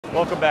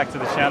Welcome back to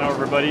the channel,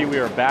 everybody. We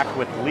are back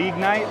with League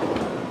Night,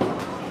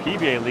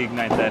 PBA League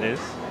Night, that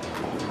is.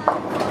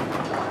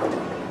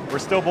 We're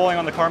still bowling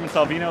on the Carmen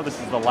Salvino. This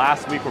is the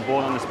last week we're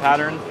bowling on this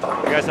pattern. If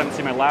you guys haven't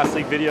seen my last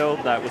league video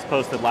that was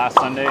posted last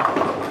Sunday,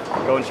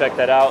 go and check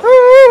that out.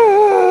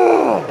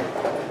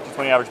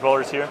 20 average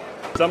bowlers here.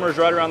 Summer's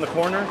right around the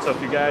corner, so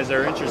if you guys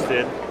are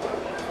interested,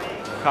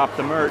 cop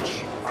the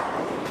merch,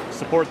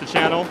 support the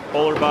channel,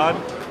 Bowler Bod.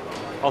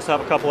 Also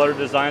have a couple other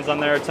designs on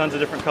there, tons of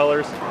different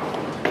colors.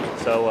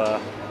 So,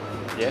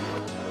 yeah.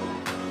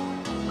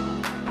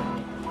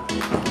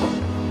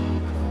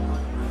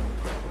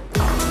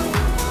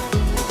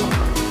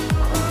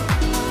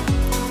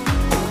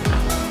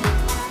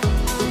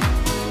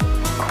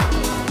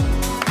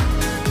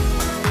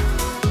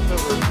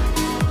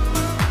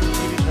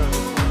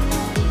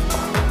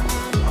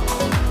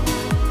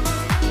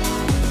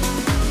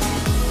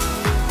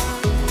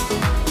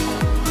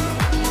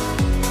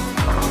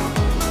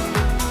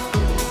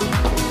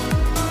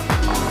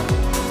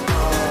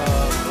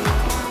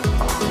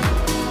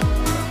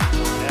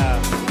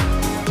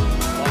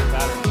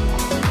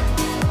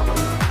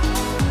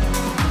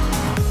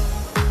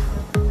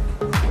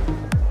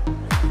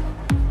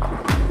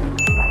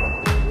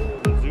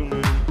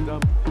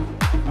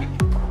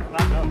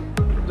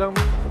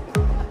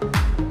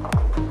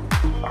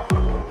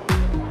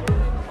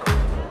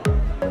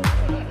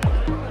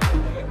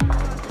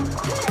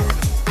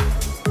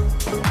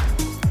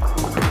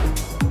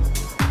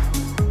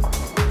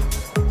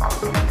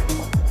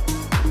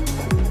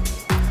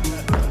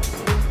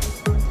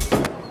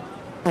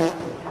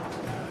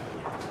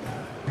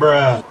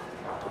 Bruh.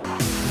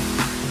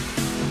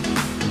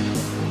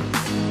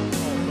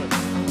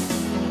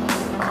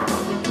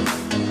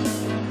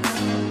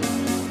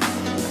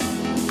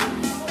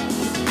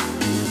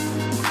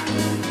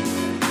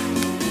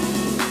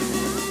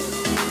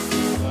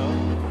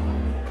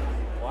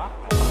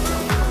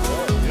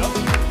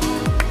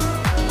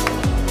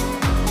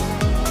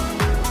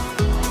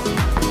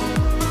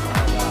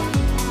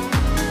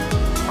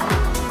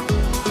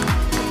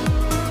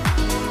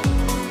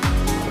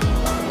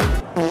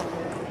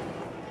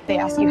 They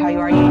ask you how you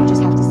are, you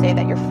just have to say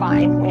that you're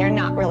fine when you're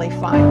not really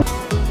fine.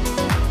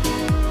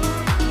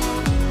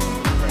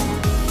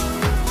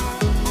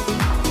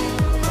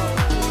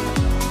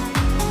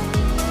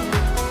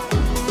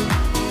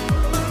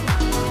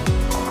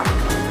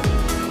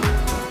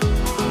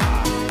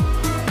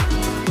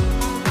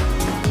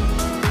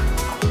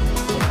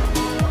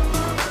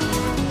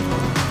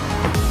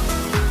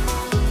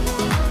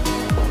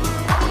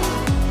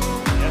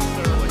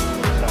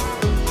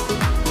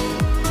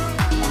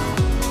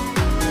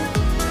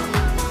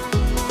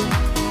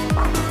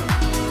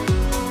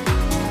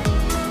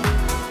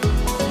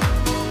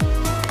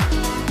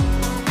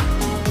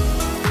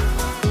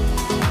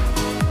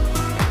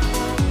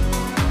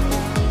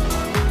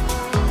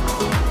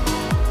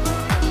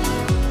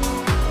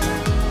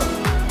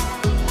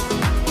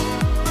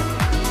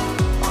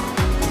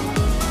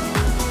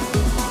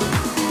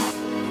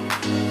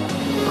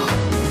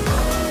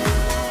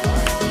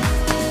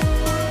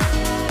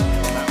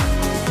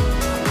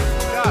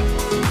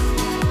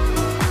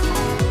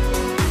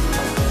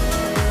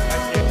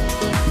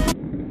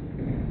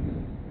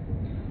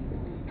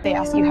 They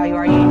ask you how you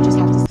are, you just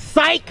have to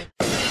Psych!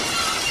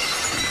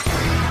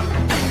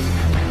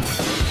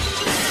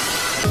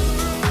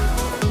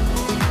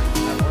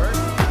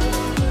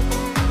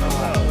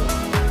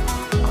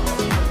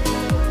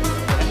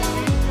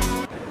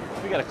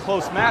 We got a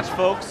close match,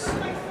 folks.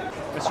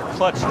 Mr.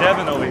 Clutch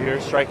Devin over here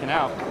striking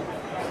out.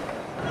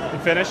 You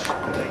finished?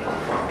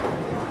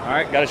 All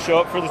right, got to show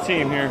up for the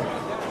team here.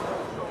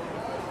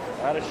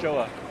 Got to show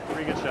up.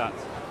 3 good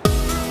shots.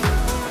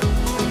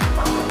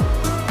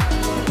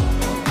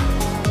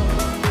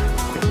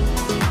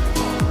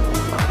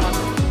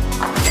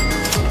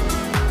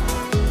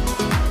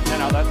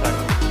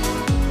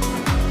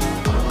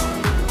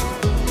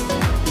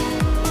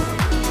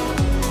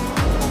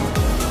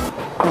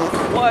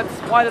 What?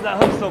 Why did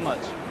that hook so much?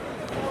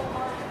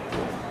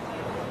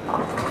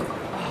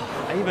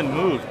 I even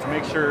moved to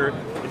make sure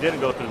it didn't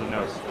go through the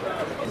nose.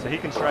 So he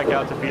can strike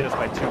out to beat us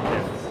by 2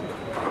 pins.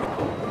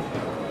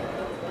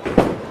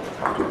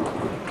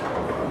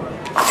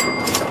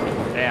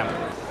 Damn.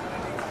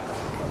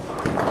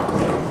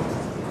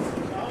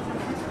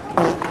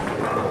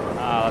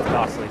 Ah, that's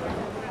costly.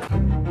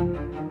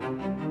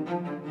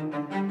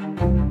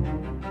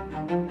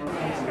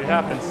 See what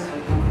happens.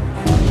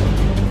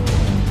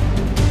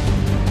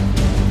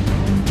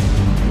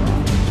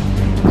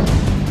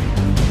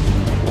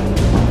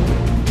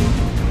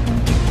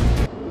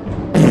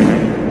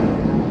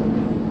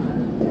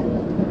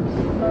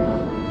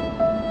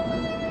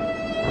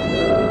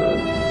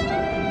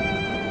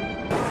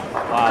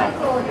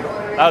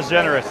 That was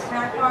generous.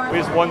 We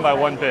just won by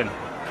 1 pin.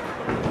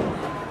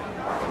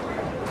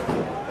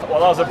 Well,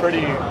 that was a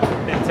pretty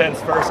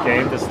intense first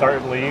game to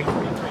start league.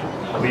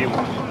 We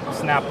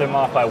snapped him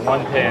off by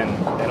 1 pin,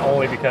 and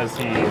only because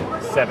he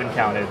 7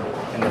 counted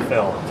in the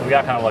fill. So we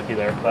got kind of lucky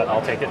there, but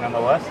I'll take it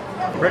nonetheless.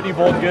 Brittany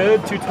bowled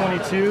good,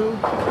 222.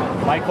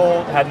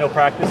 Michael had no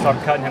practice, so I'm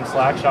cutting him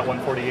slack, shot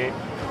 148.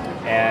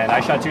 And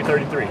I shot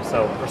 233,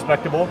 so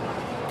respectable.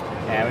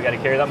 And we got to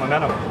carry that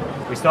momentum.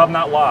 We still have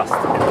not lost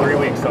in 3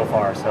 weeks so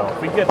far, so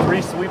if we get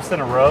 3 sweeps in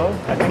a row,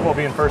 I think we'll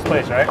be in first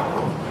place, right?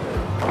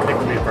 I think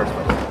we'll be in first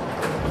place.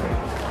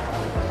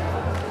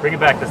 Bring it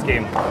back this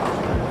game.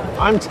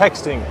 I'm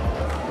texting.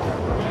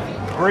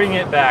 Bring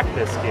it back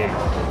this game.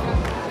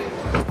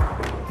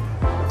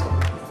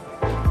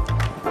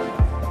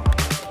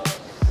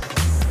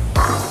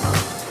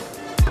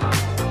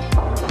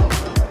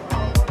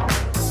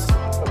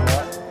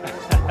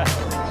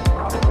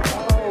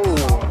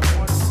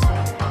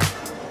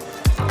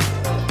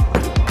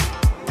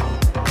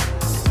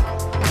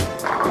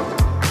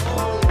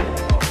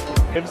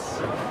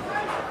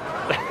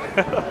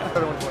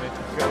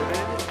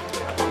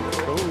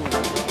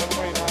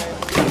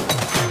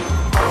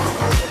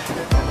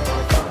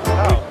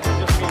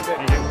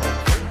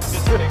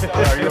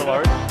 Are you a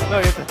large? No,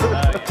 you have to.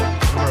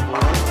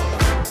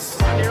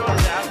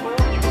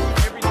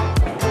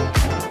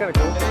 It's kind of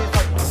cool.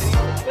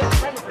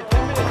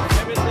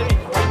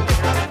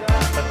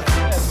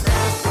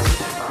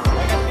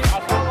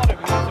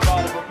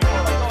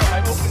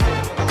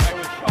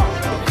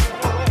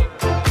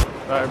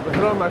 Alright,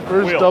 put on my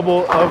first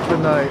double of the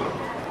night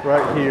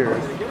right here.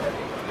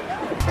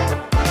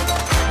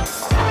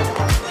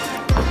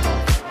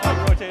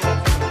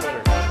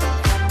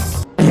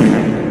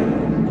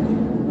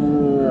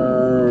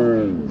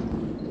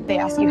 They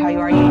ask you how you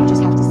are, you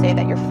just have to say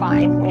that you're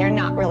fine when you're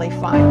not really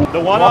fine. The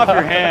one off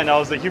your hand, I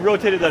was like, he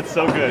rotated that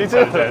so good. Me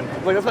too.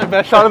 Like, that's my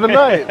best shot of the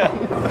night.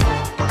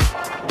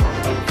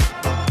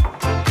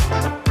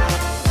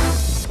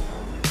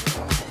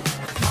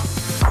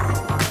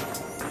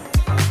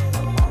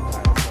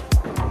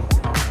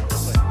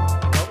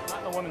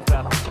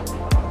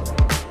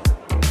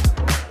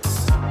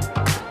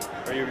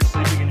 Are you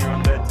sleeping in your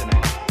own bed tonight?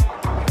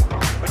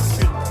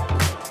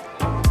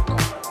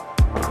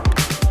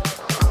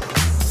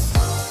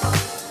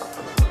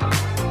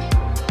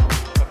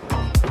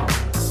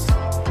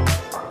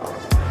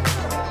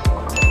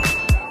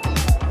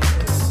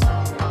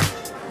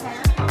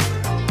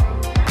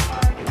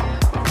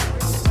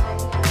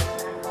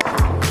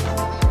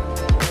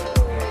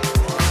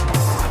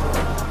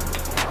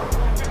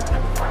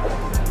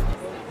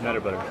 Nutter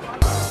butter.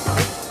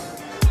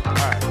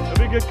 Alright,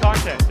 it'll be good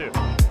content too.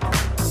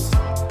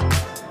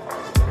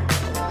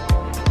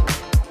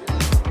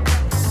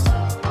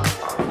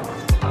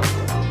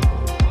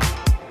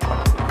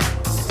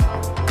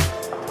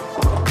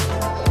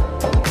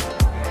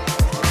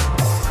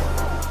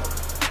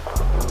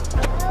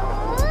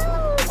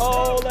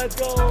 Oh, let's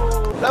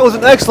go! That was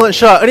an excellent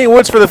shot. Any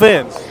words for the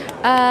fans?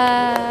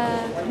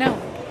 No.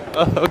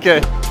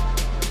 Okay.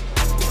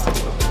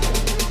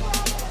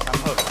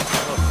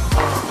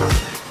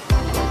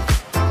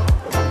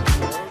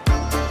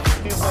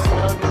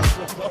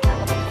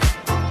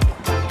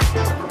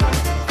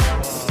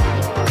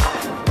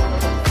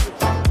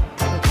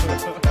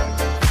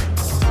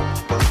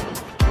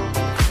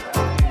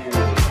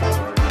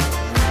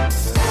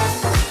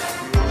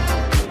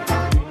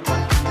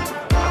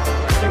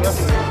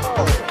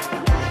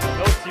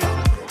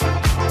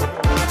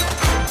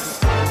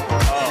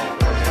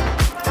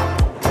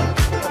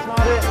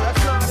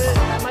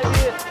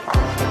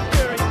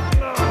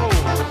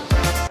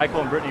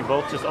 Michael and Brittany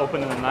both just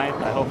opened in the ninth.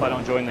 I hope I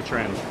don't join the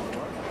trend.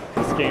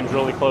 This game's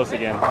really close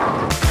again. What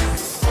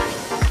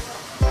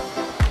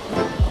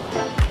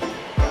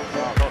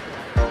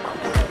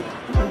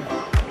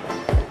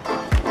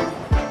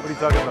are you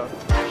talking about?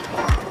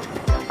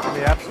 In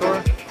the App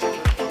Store?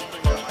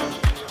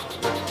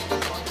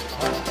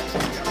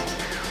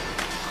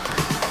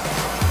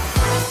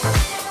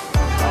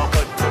 Oh,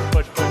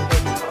 push.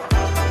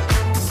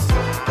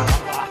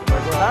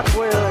 We're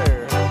halfway there.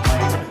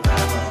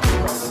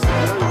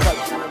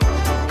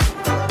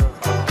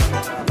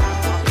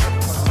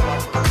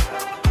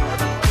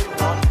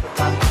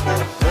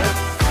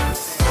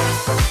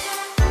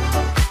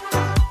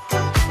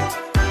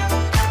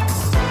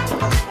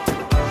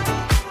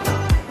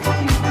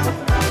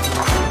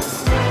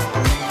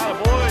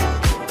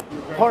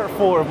 Part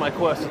 4 of my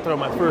quest to throw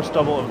my first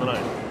double of the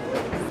night.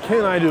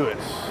 Can I do it?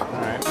 All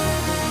right.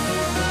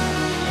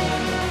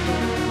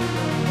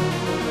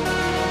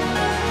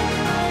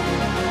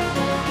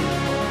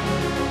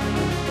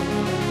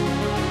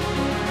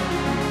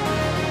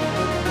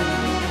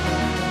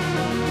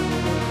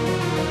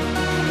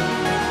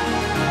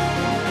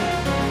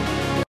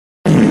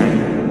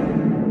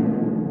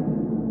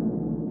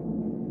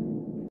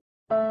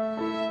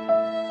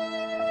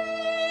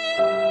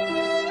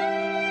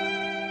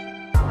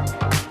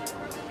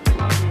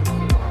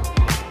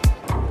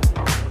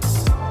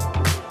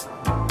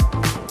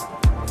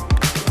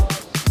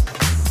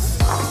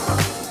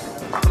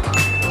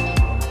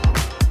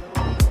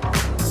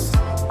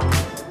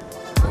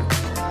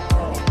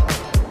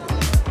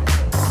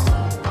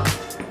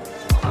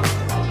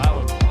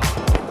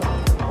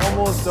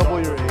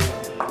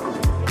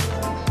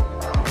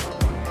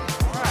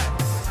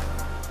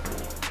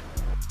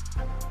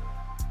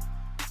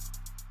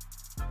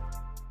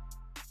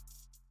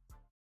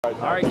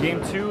 All right,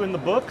 game 2 in the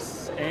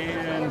books,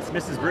 and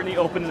Mrs. Brittany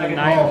opened in the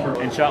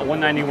 9th and shot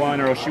 191,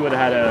 or else she would have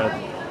had a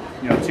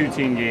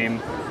 2-team game.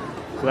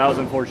 So that was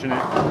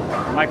unfortunate.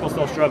 Michael's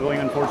still struggling,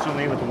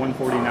 unfortunately, with the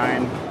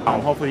 149.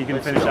 Hopefully he can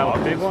finish out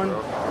with a big one.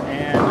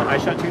 And I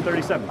shot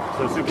 237,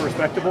 so super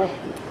respectable.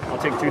 I'll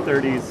take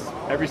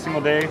 230s every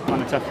single day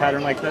on a tough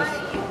pattern like this.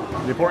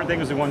 The important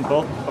thing is we won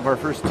both of our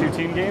first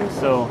 2-team games,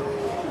 so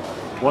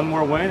one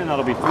more win, and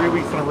that'll be 3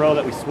 weeks in a row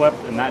that we swept,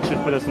 and that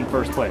should put us in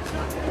first place.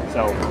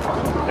 So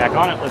back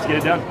on it, let's get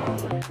it done.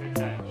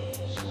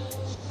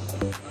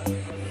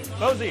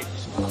 Mosey,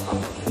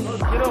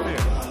 get over here.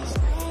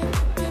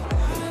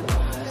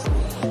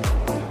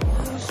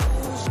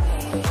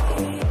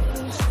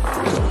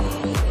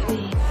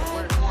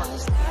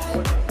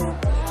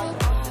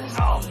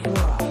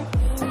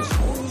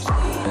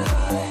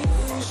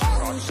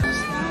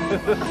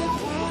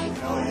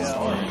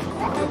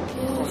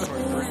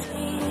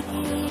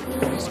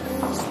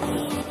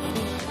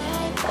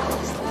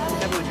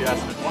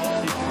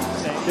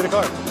 Get a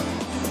car.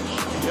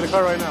 Get a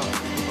car right now.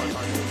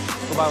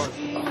 Go buy one.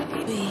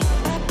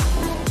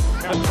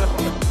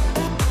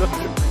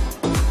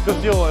 just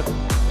steal one.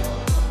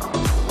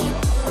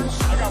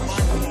 I got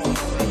mine.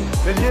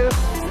 Did you?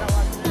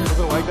 Was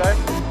it a white guy?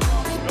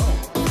 No.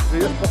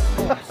 Did you?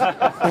 I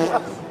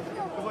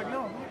was like, no.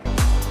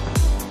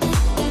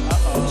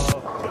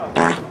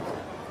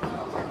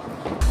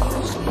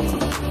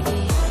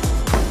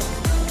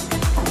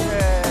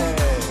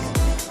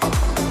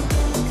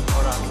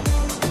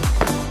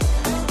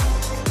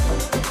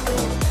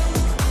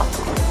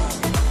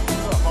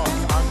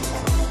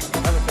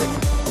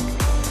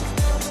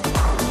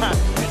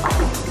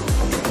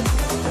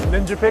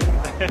 Ninja pick?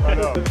 I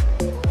know.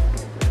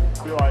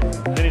 Be like,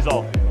 then he's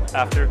all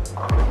after.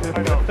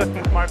 I know.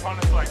 My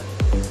opponent's like.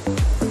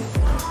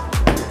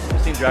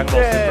 You've seen Dragon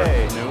Ball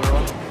Yay. Super? Newer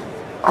one?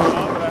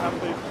 No, but I have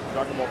played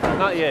Dragon Ball Super.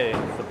 Not yet.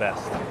 It's the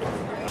best.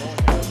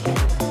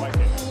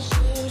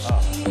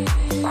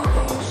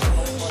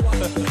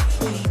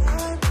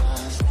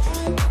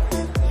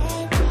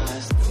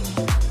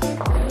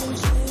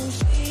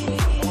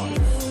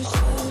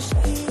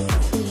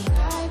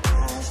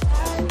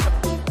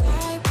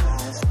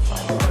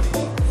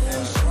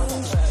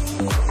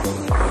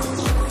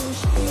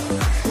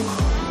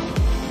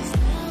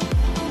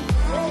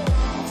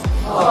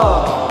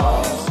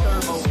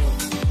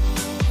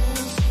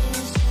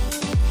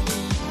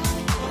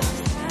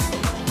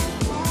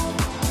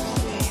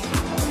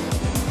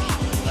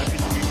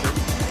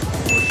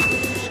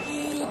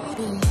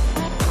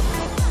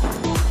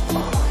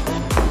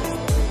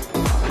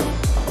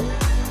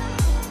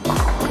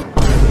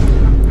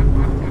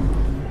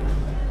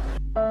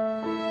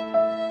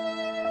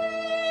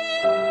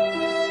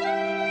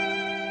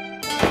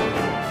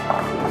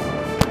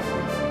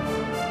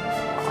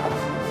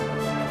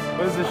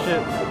 What is this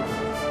shit?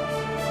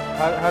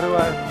 How do I?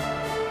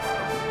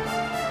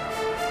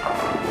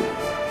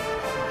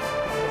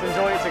 Let's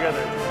enjoy it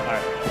together. All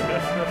right.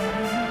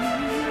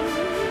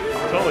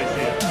 Totally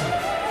see it.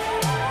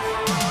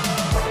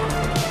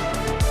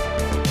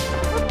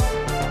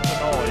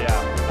 Oh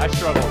yeah, I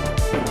struggle.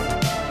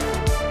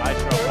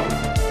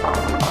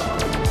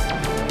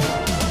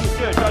 It's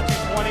good. I shot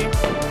 220.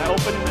 I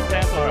opened in the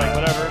 10th. I was like,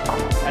 whatever.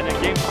 And then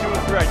games 2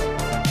 and 3.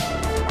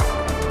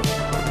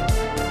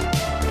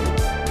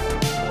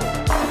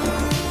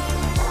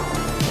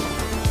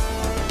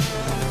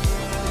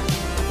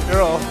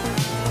 Girl.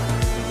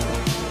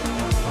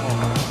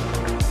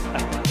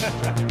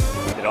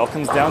 It all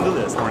comes down to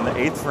this. We're in the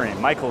 8th frame.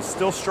 Michael's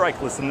still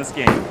strikeless in this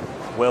game.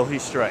 Will he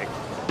strike?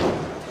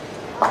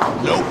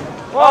 Nope.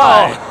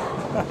 Why?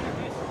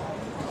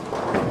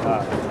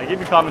 I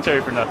give you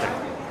commentary for nothing.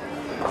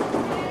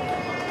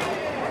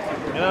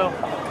 You know,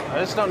 I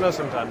just don't know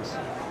sometimes.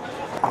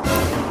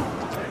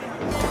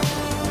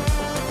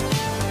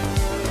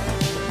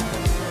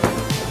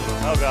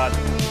 Oh God.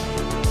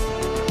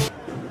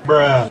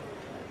 Bruh.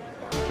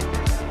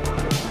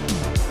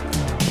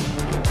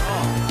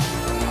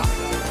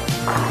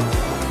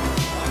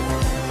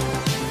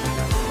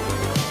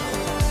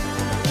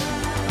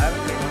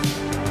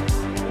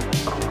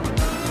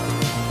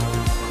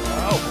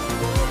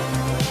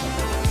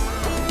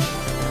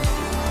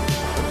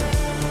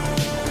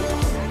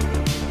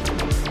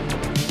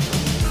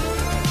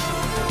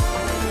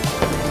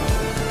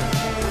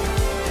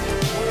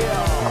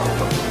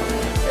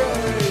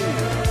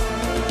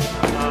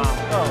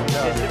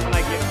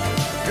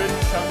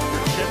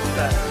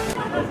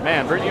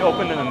 Man, Brittany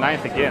opened in the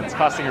 9th again. It's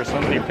costing her so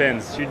many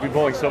pins. She'd be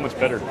bowling so much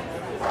better.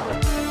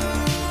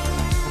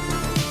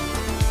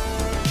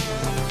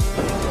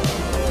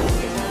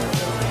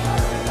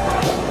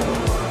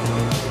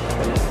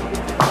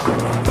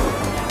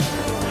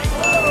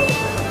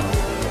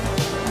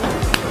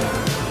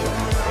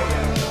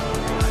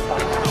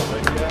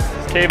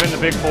 Cave in the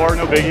big 4,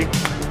 no biggie.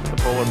 The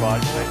bowler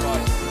bod.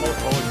 Most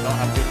bowlers don't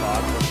have good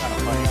bods, so it's kind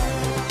of funny.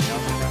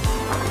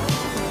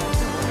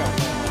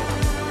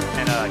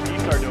 And he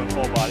started doing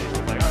full bodies.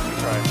 Like, let me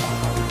try it.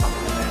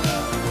 And then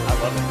I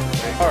love it.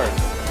 It's very hard.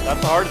 That's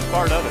the hardest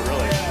part of it,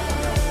 really.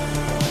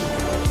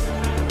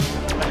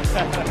 Oh,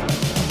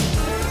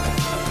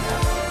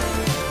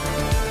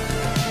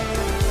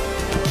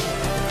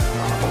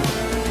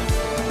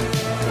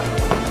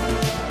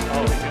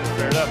 he's gonna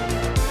square it up.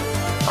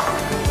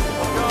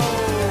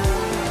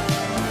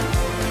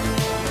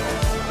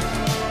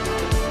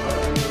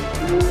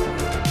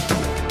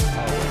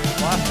 Oh,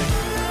 plastic.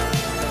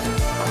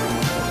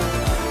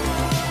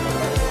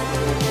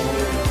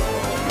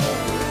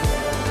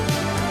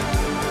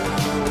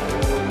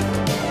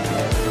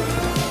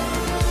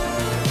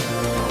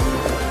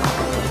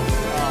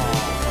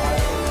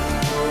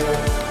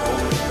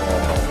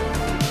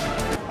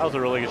 That was a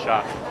really good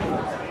shot.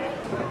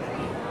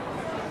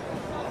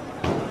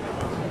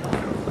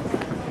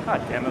 God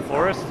damn it,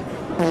 Forrest.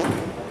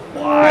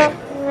 Why?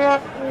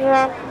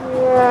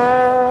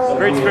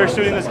 Great spare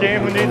shooting this game.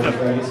 Who needs them?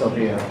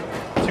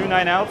 2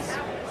 9-outs.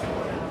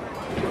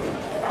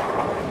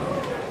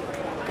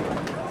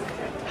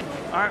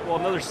 All right, well,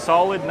 another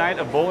solid night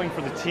of bowling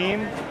for the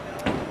team.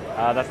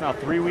 That's now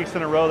 3 weeks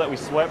in a row that we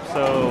swept,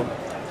 so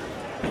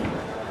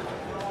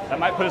that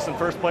might put us in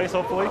first place,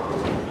 hopefully.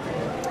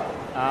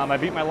 I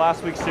beat my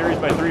last week's series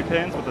by 3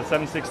 pins with a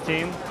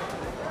 716.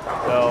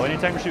 So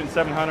anytime you're shooting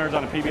 700s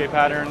on a PBA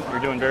pattern, you're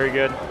doing very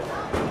good.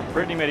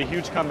 Brittany made a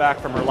huge comeback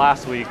from her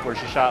last week where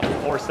she shot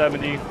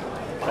 470,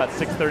 shot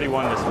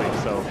 631 this week.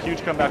 So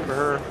huge comeback for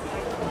her.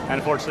 And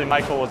unfortunately,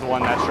 Michael was the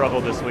one that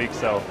struggled this week.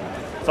 So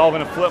it's all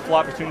been a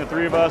flip-flop between the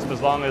 3 of us, but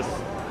as long as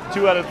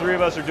 2 out of 3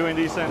 of us are doing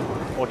decent,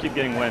 we'll keep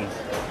getting wins.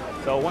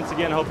 So once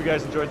again, I hope you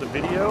guys enjoyed the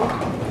video.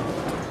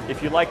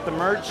 If you like the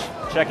merch,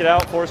 check it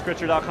out,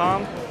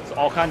 forrestgritcher.com. It's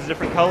all kinds of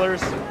different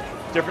colors,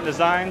 different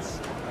designs.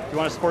 If you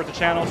want to support the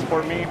channel,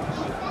 support me,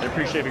 I'd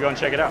appreciate if you go and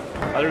check it out.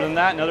 Other than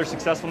that, another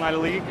successful night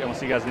of league, and we'll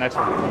see you guys next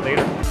one.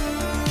 Later.